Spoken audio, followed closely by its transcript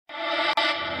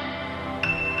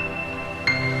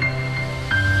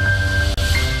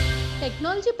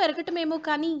Technology పెరగటమేమో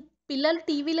కానీ పిల్లలు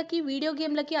టీవీలకి, video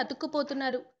గేమ్‌లకి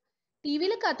అతుక్కుపోతున్నారు.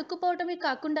 టీవీలకి అతుక్కుపోవటమే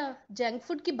కాకుండా జంక్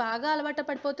ఫుడ్‌కి బాగా అలవాటు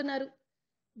పడిపోతున్నారు.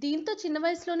 దీంతో చిన్న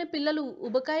వయసులోనే పిల్లలు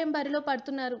ఊబకాయం బారిలో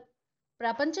పడుతున్నారు.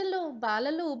 ప్రపంచంలో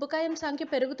బాలల్లో ఊబకాయం సంఖ్య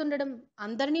పెరుగుతుండడం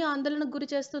అందరినీ ఆందోళనకు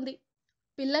గురిచేస్తుంది.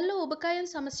 పిల్లల్లో ఊబకాయం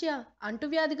సమస్య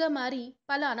అంటువ్యాధిగా మారి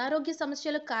పలు అనారోగ్య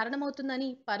సమస్యలకు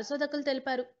కారణమవుతుందని పరిశోధకులు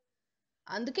తెలిపారు.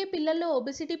 అందుకే పిల్లల్లో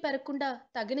ఒబెసిటీ పెరగకుండా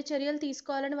తగిన చర్యలు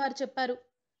తీసుకోవాలని వారు చెప్పారు.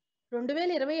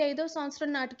 2025వ సంవత్సరం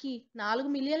నాటికి 4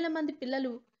 మిలియన్ల మంది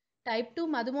పిల్లలు టైప్ 2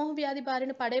 మధుమేహ వ్యాధి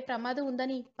బారిన పడే ప్రమాదం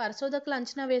ఉందని పరిశోధకులు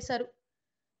అంచనా వేశారు.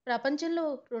 ప్రపంచంలో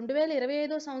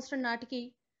 2025వ సంవత్సరం నాటికి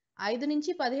 5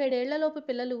 నుంచి 17 ఏళ్లలోపు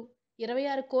పిల్లలు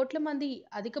 26 కోట్ల మంది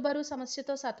అధిక బరువు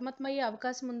సమస్యతో సతమతమయ్యే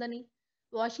అవకాశం ఉందని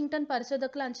వాషింగ్టన్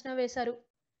పరిశోధకులు అంచనా వేశారు.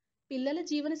 పిల్లల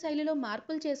జీవనశైలిలో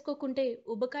మార్పులు చేసుకోకుంటే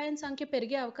ఉబకాయం సంఖ్య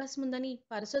పెరిగే అవకాశం ఉందని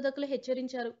పరిశోధకులు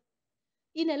హెచ్చరించారు.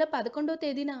 ఈ నెల 11వ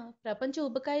తేదీన ప్రపంచ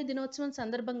ఊబకాయ దినోత్సవం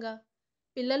సందర్భంగా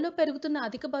పిల్లల్లో పెరుగుతున్న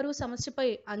అధిక బరువు సమస్యపై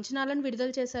అంచనాలను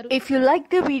విడుదల చేశారు. If you like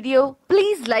the video,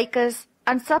 please like us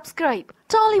and subscribe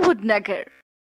Tollywood Nagar.